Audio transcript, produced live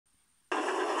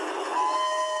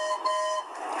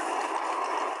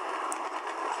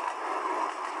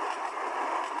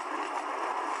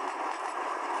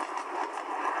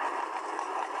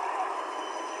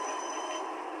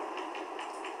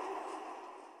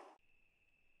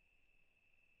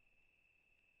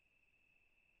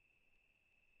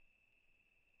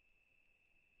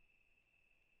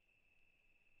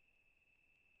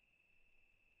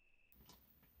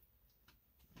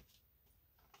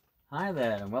Hi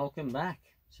there and welcome back.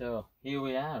 So here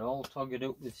we are, all toggered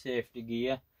up with safety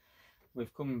gear.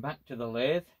 We've come back to the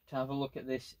lathe to have a look at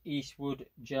this Eastwood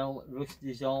gel rust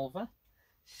dissolver.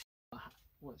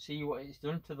 Let's see what it's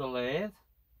done to the lathe.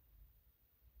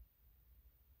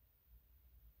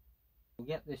 We'll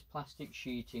get this plastic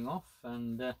sheeting off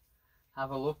and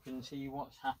have a look and see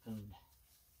what's happened.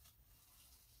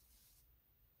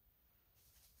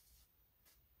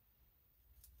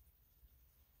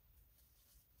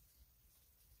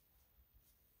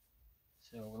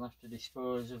 So we'll have to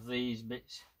dispose of these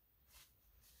bits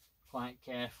quite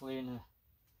carefully, and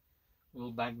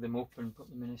we'll bag them up and put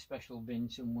them in a special bin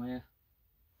somewhere.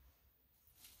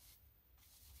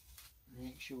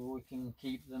 Make sure we can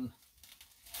keep them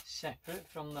separate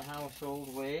from the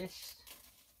household waste.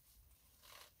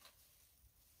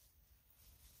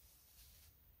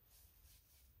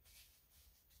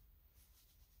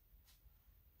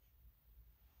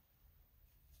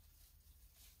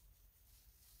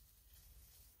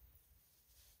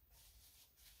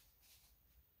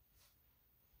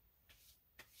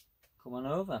 Come on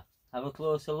over, have a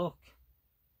closer look.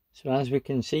 So as we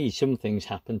can see, something's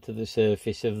happened to the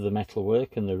surface of the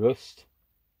metalwork and the rust.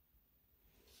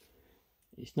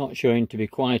 It's not showing to be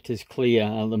quite as clear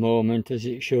at the moment as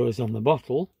it shows on the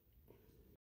bottle,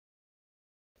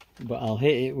 but I'll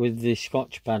hit it with this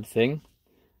Scotch pad thing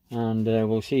and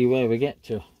we'll see where we get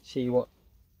to, see what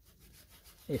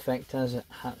effect has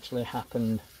actually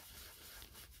happened.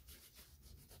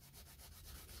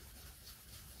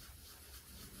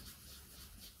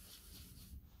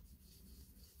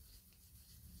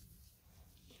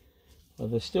 Well,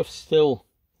 the stuff's still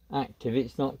active,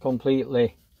 it's not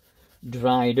completely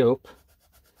dried up,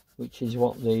 which is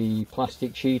what the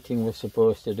plastic sheeting was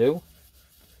supposed to do.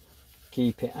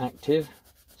 Keep it active,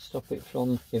 stop it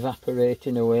from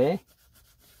evaporating away.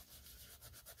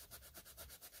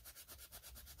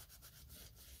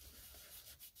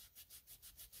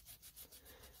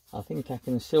 I think I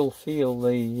can still feel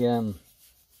the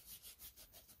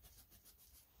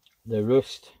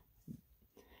rust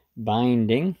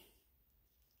binding.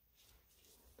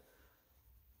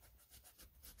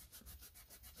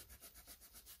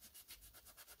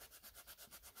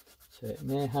 So it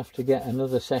may have to get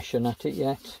another session at it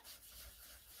yet.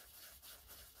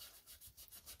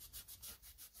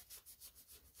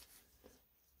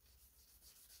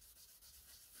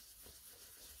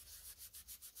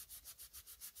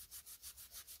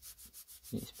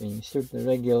 It's been stood the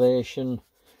regulation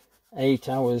 8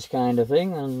 hours kind of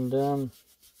thing, and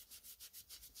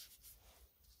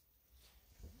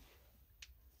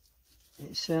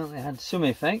it certainly had some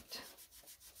effect.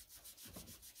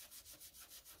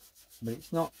 But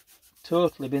it's not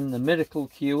totally been the miracle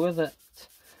cure that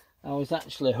I was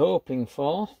actually hoping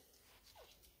for.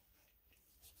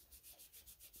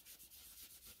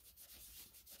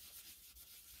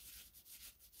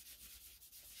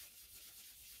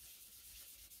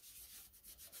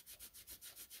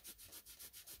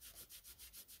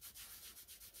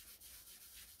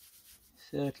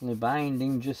 Certainly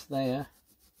binding just there.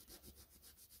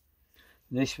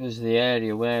 This was the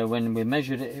area where when we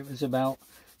measured it, it was about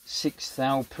 6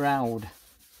 thou proud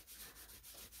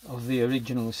of the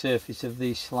original surface of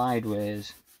these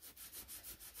slideways.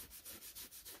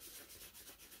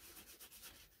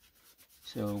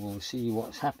 So we'll see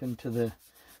what's happened to the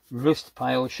rust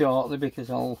pile shortly,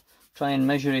 because I'll try and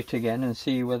measure it again and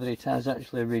see whether it has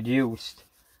actually reduced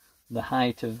the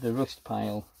height of the rust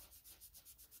pile.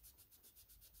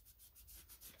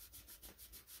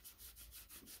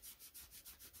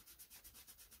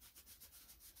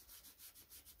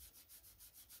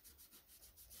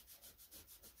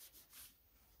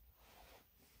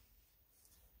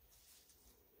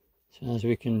 So as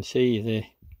we can see, the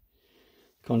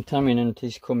contaminant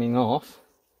is coming off.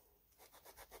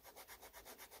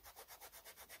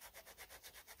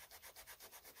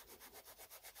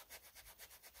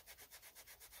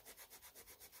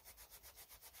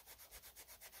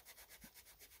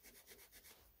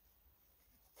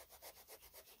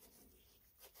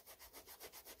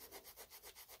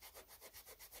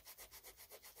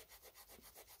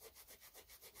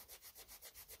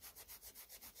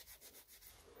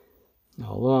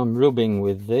 Although I'm rubbing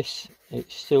with this,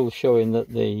 it's still showing that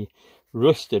the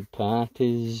rusted part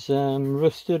is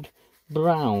rusted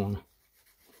brown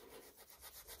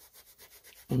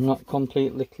and not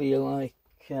completely clear like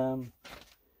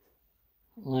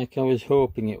I was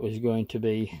hoping it was going to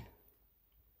be.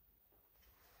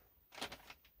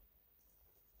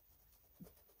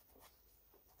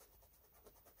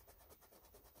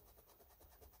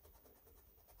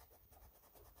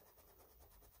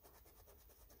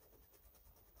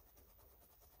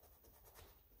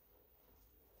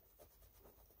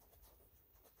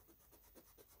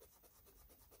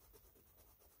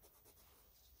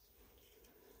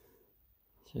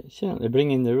 So it's certainly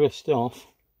bringing the rust off.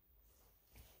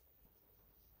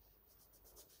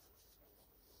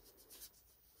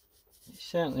 It's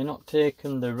certainly not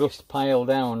taken the rust pile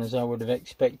down as I would have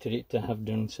expected it to have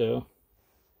done so,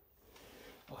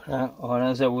 or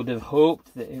as I would have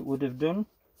hoped that it would have done.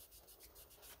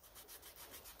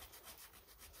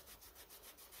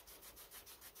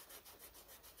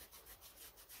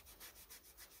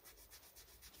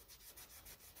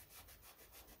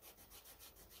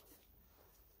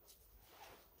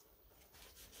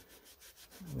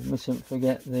 We mustn't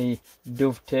forget the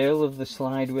dovetail of the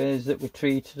slideways that we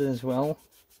treated as well.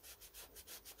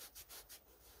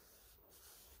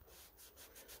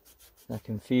 I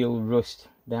can feel rust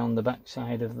down the back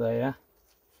side of there.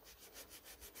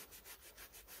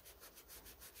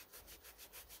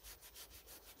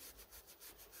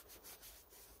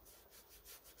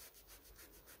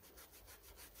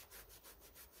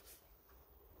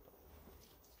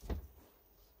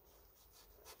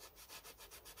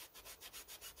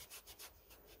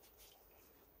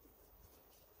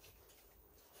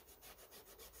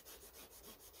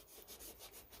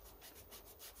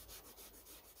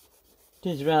 It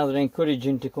is rather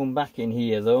encouraging to come back in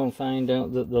here though and find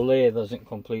out that the lathe hasn't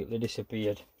completely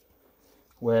disappeared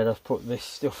where I've put this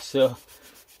stuff, so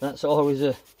that's always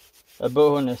a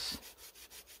bonus.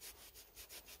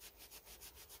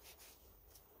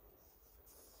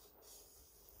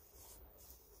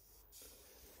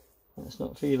 That's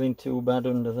not feeling too bad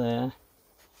under there.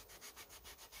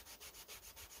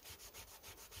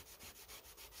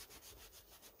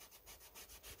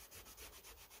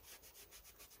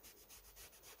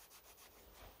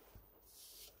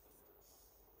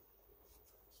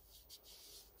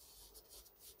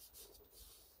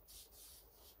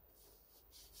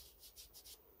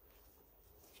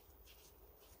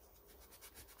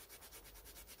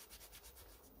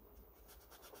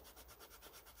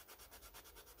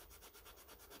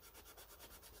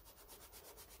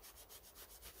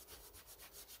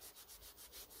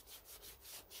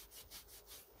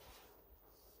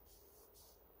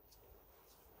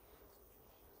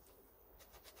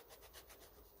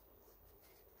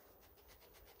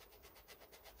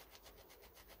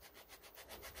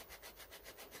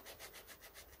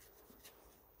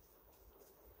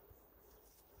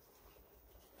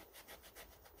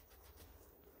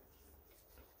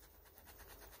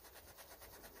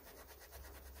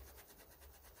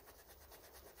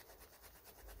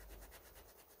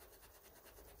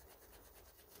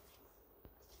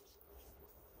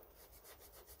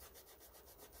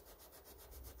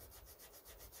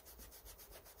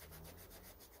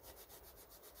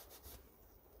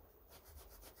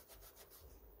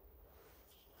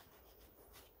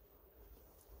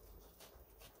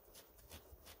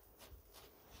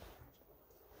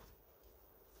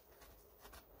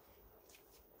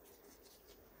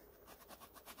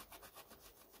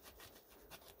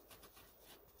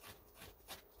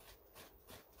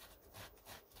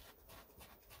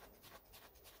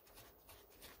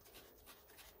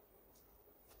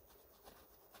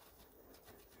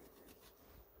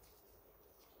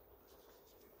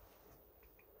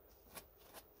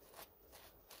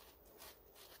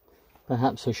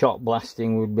 Perhaps a shot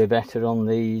blasting would be better on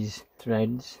these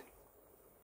threads.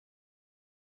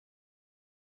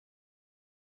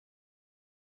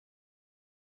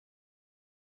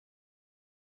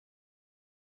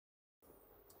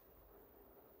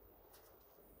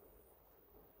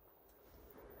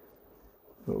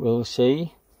 But we'll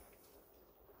see.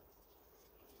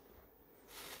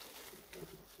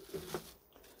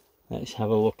 Let's have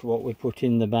a look at what we put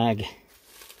in the bag.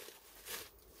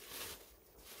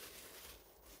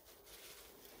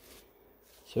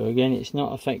 So again, it's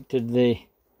not affected the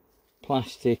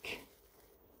plastic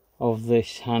of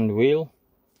this hand wheel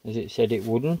as it said it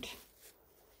wouldn't.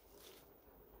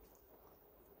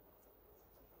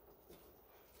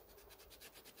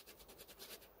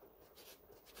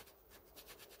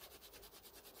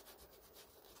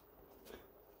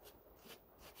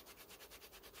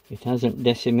 It hasn't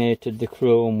decimated the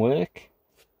chrome work.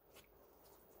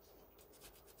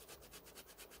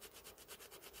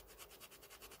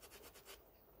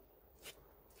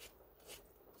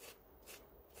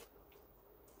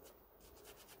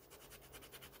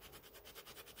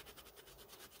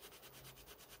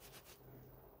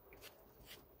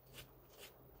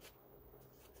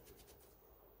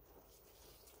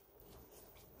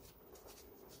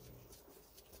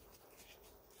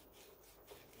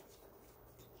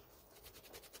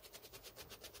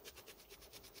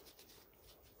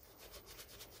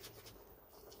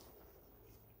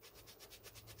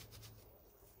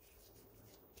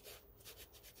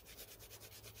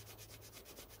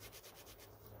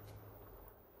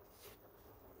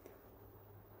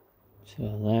 So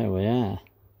there we are.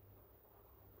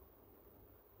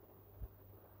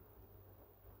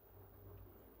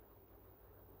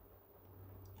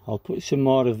 I'll put some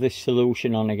more of this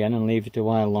solution on again and leave it a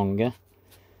while longer,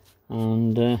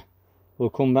 and we'll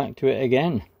come back to it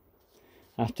again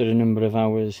after a number of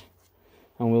hours,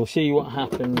 and we'll see what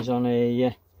happens on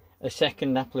a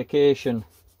second application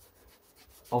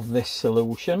of this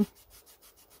solution.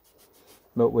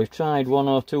 But we've tried 1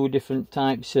 or 2 different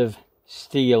types of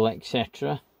steel,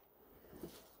 etc.,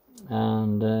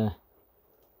 and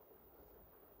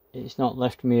it's not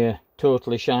left me a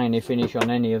totally shiny finish on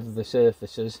any of the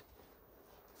surfaces.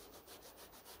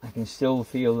 I can still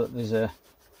feel that there's a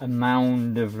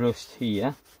mound of rust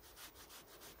here.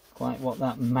 Quite what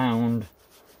that mound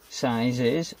size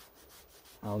is,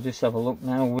 I'll just have a look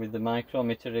now with the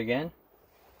micrometer again.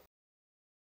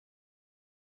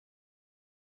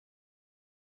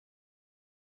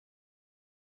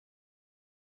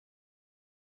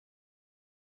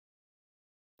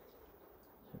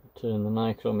 Turn the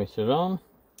micrometer on.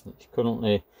 It's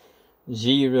currently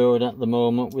zeroed at the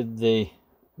moment with the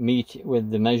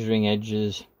measuring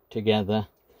edges together,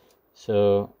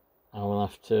 so I will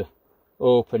have to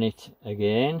open it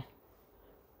again,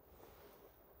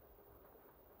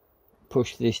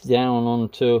 push this down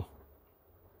onto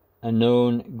a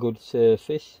known good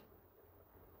surface,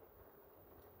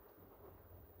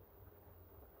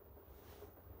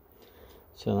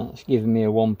 so that's given me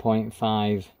a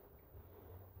 1.5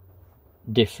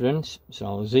 difference, so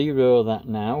I'll zero that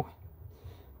now,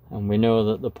 and we know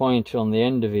that the pointer on the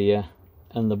end of here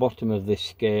and the bottom of this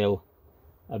scale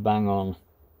are bang on.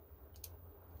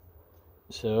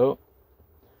 So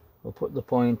we'll put the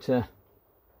pointer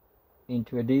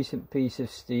into a decent piece of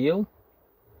steel,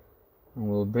 and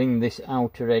we'll bring this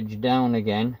outer edge down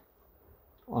again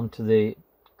onto the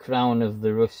crown of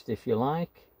the rust, if you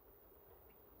like,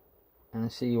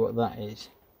 and see what that is.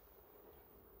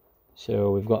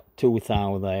 So we've got 2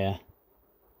 thou there.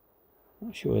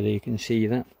 Not sure whether you can see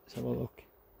that. Let's have a look.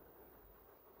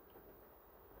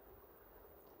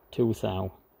 2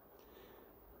 thou.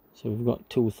 So we've got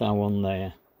 2 thou on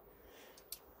there.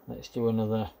 Let's do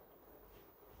another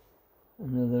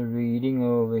reading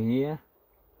over here.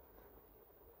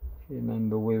 If you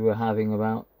remember, we were having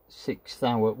about 6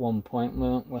 thou at one point,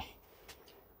 weren't we?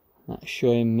 That's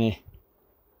showing me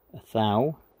a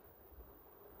thou.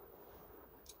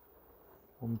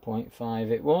 1.5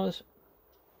 it was.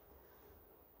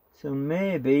 So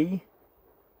maybe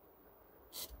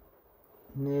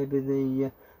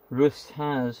the rust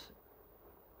has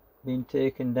been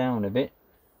taken down a bit.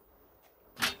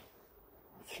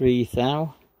 3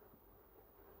 thou.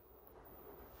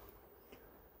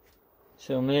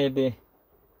 So maybe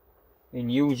in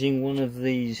using one of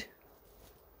these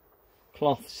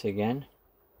cloths again,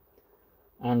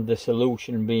 and the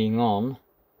solution being on,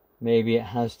 maybe it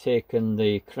has taken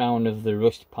the crown of the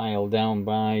rust pile down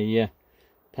by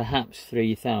perhaps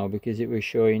 3 thou, because it was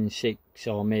showing 6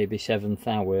 or maybe 7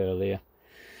 thou earlier.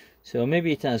 So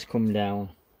maybe it has come down.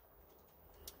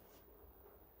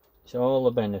 It's all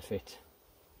a benefit.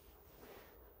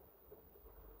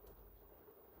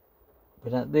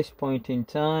 But at this point in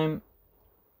time,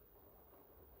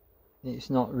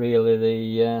 it's not really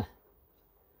the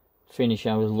finish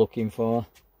I was looking for.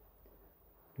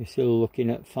 We're still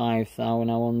looking at 5 thou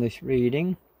now on this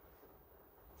reading.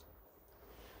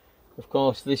 Of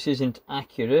course, this isn't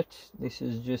accurate. This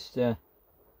is just a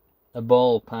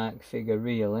ballpark figure,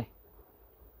 really.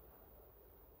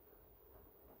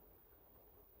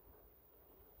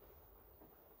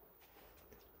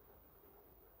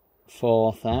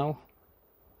 Four thou.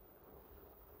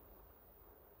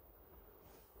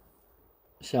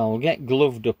 So I'll get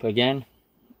gloved up again,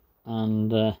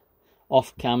 and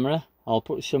off camera I'll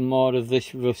put some more of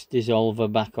this rust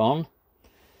dissolver back on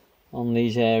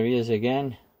these areas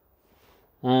again,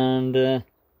 and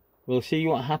we'll see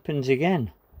what happens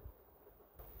again.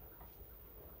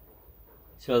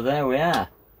 So there we are.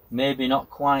 Maybe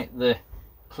not quite the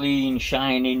clean,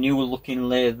 shiny, new looking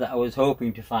lathe that I was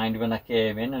hoping to find when I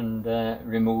came in and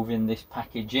removing this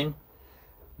packaging,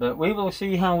 but we will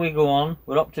see how we go on.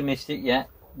 We're optimistic yet.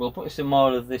 We'll put some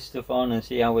more of this stuff on and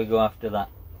see how we go after that.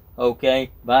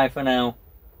 Okay, bye for now.